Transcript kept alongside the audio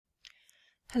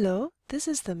Hello, this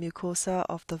is the mucosa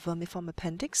of the vermiform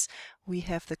appendix. We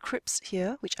have the crypts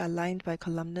here, which are lined by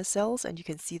columnar cells, and you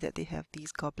can see that they have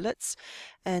these goblets.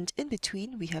 And in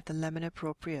between, we have the lamina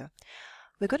propria.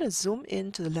 We're going to zoom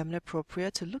into the lamina propria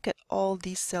to look at all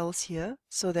these cells here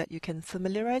so that you can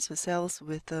familiarize yourselves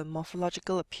with the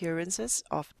morphological appearances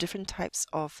of different types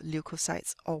of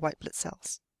leukocytes or white blood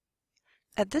cells.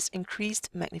 At this increased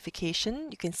magnification,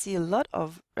 you can see a lot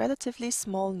of relatively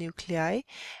small nuclei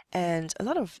and a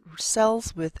lot of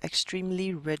cells with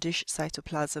extremely reddish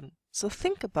cytoplasm. So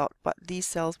think about what these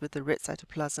cells with the red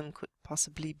cytoplasm could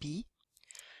possibly be.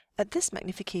 At this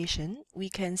magnification, we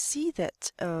can see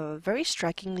that very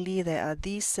strikingly there are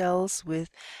these cells with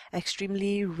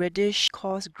extremely reddish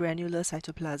coarse granular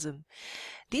cytoplasm.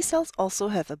 These cells also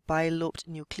have a bilobed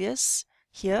nucleus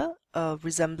here,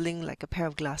 resembling like a pair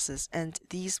of glasses, and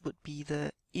these would be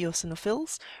the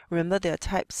eosinophils. Remember, there are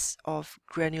types of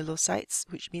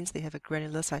granulocytes, which means they have a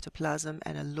granular cytoplasm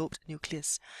and a lobed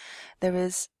nucleus. There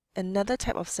is another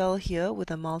type of cell here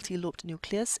with a multi-lobed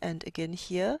nucleus, and again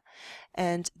here,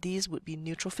 and these would be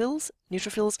neutrophils.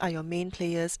 Neutrophils are your main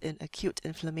players in acute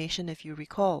inflammation, if you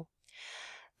recall.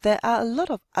 There are a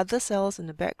lot of other cells in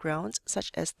the background,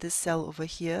 such as this cell over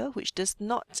here, which does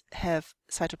not have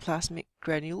cytoplasmic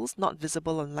granules, not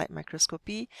visible on light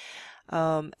microscopy,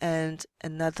 and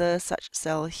another such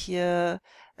cell here,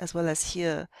 as well as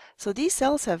here. So these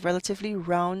cells have relatively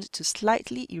round to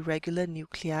slightly irregular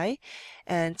nuclei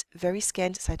and very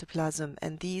scant cytoplasm,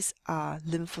 and these are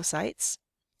lymphocytes.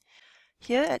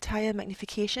 Here at higher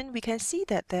magnification, we can see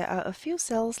that there are a few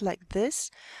cells like this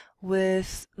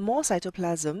with more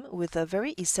cytoplasm, with a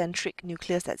very eccentric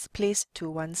nucleus that's placed to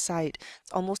one side.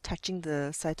 It's almost touching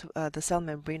the cell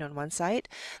membrane on one side.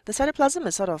 The cytoplasm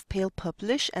is sort of pale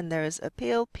purplish, and there is a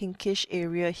pale pinkish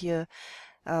area here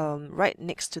right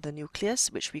next to the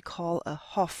nucleus, which we call a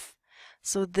HOF.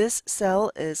 So this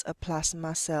cell is a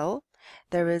plasma cell.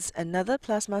 There is another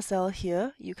plasma cell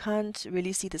here. You can't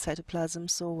really see the cytoplasm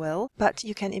so well, but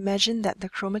you can imagine that the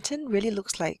chromatin really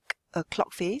looks like a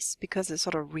clock face because it's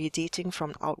sort of radiating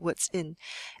from outwards in,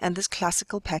 and this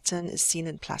classical pattern is seen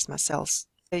in plasma cells.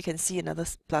 You can see another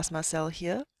plasma cell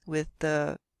here with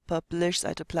the purplish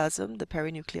cytoplasm, the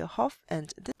perinuclear HOF,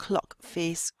 and the clock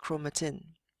face chromatin.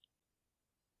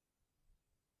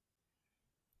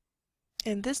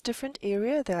 In this different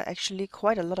area, there are actually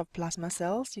quite a lot of plasma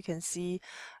cells. You can see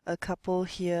a couple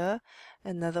here,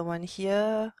 another one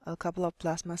here, a couple of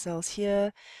plasma cells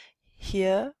here,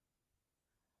 here,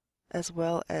 as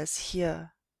well as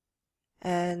here.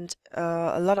 And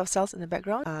a lot of cells in the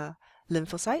background are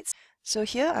lymphocytes. So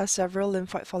here are several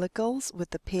lymphoid follicles with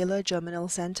the paler germinal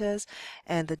centers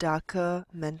and the darker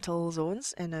mental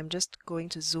zones. And I'm just going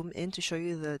to zoom in to show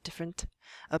you the different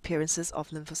appearances of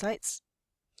lymphocytes.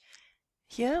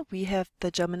 Here we have the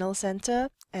germinal center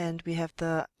and we have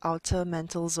the outer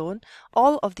mental zone.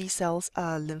 All of these cells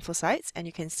are lymphocytes, and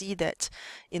you can see that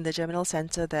in the germinal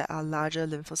center there are larger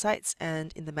lymphocytes,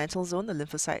 and in the mental zone the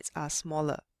lymphocytes are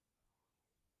smaller.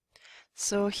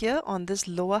 So here on this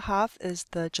lower half is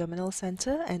the germinal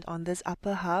center, and on this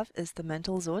upper half is the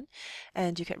mental zone,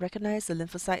 and you can recognize the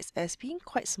lymphocytes as being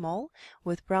quite small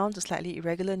with brown to slightly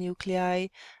irregular nuclei,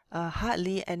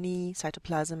 hardly any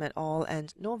cytoplasm at all,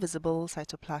 and no visible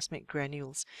cytoplasmic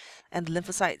granules. And the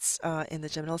lymphocytes in the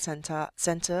germinal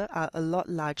center are a lot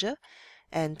larger,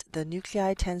 and the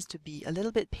nuclei tends to be a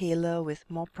little bit paler with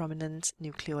more prominent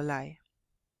nucleoli.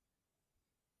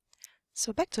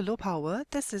 So back to low power,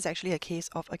 this is actually a case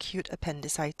of acute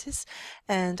appendicitis,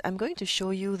 and I'm going to show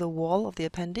you the wall of the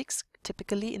appendix.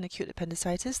 Typically in acute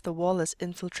appendicitis, the wall is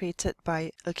infiltrated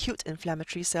by acute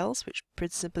inflammatory cells, which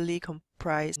principally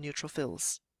comprise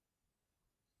neutrophils.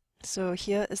 So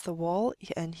here is the wall,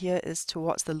 and here is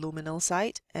towards the luminal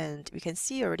side, and we can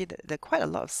see already that there are quite a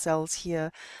lot of cells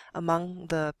here among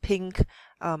the pink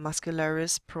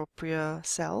muscularis propria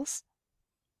cells.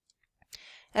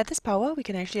 At this power, we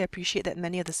can actually appreciate that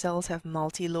many of the cells have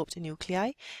multi-lobed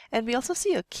nuclei, and we also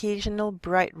see occasional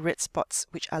bright red spots,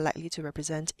 which are likely to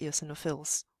represent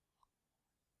eosinophils.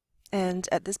 And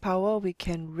at this power, we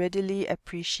can readily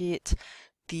appreciate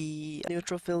the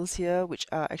neutrophils here, which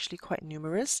are actually quite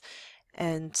numerous,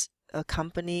 and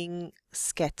accompanying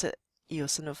scattered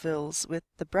eosinophils with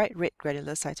the bright red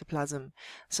granular cytoplasm.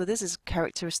 So this is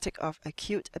characteristic of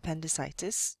acute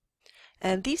appendicitis.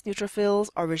 And these neutrophils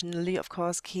originally, of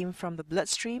course, came from the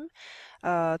bloodstream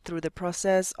through the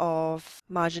process of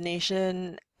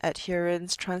margination,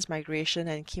 adherence, transmigration,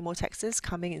 and chemotaxis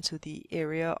coming into the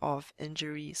area of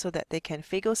injury so that they can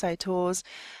phagocytose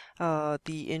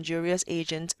the injurious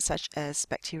agent such as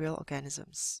bacterial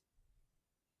organisms.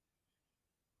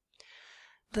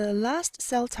 The last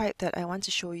cell type that I want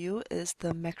to show you is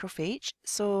the macrophage.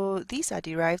 So these are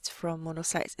derived from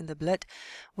monocytes in the blood.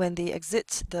 When they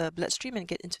exit the bloodstream and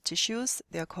get into tissues,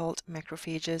 they are called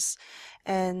macrophages.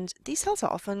 And these cells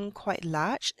are often quite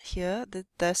large here.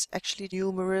 There's actually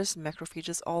numerous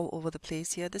macrophages all over the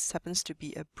place here. This happens to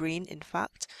be a brain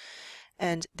infarct.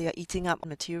 And they are eating up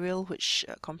material which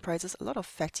comprises a lot of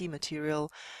fatty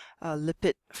material,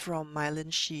 lipid from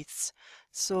myelin sheaths.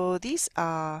 So these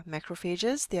are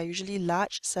macrophages. They are usually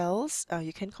large cells.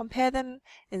 You can compare them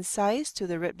in size to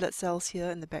the red blood cells here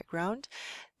in the background.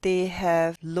 They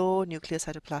have low nuclear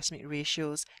cytoplasmic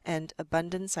ratios and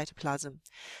abundant cytoplasm.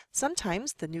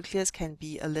 Sometimes the nucleus can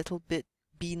be a little bit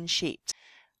bean-shaped.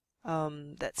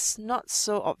 That's not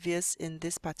so obvious in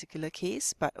this particular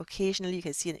case, but occasionally you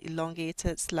can see an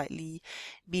elongated, slightly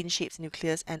bean-shaped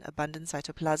nucleus and abundant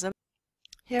cytoplasm.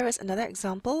 Here is another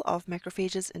example of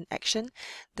macrophages in action.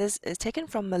 This is taken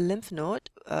from a lymph node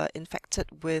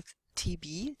infected with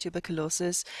TB,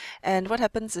 tuberculosis, and what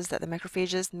happens is that the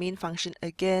macrophage's main function,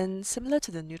 again similar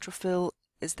to the neutrophil,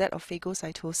 is that of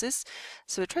phagocytosis.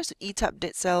 So it tries to eat up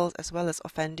dead cells as well as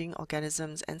offending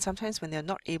organisms, and sometimes when they're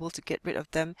not able to get rid of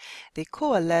them, they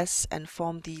coalesce and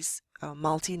form these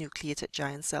multinucleated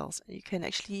giant cells. You can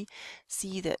actually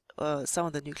see that some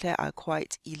of the nuclei are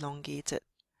quite elongated.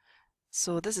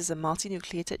 So this is a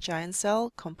multinucleated giant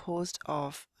cell composed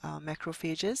of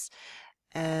macrophages.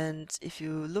 And if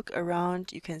you look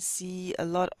around, you can see a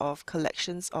lot of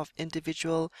collections of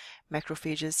individual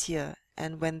macrophages here.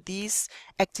 And when these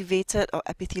activated or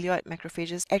epithelioid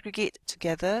macrophages aggregate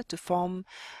together to form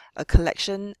a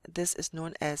collection, this is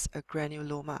known as a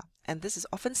granuloma. And this is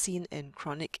often seen in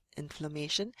chronic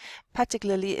inflammation,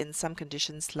 particularly in some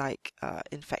conditions like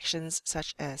infections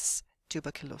such as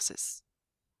tuberculosis.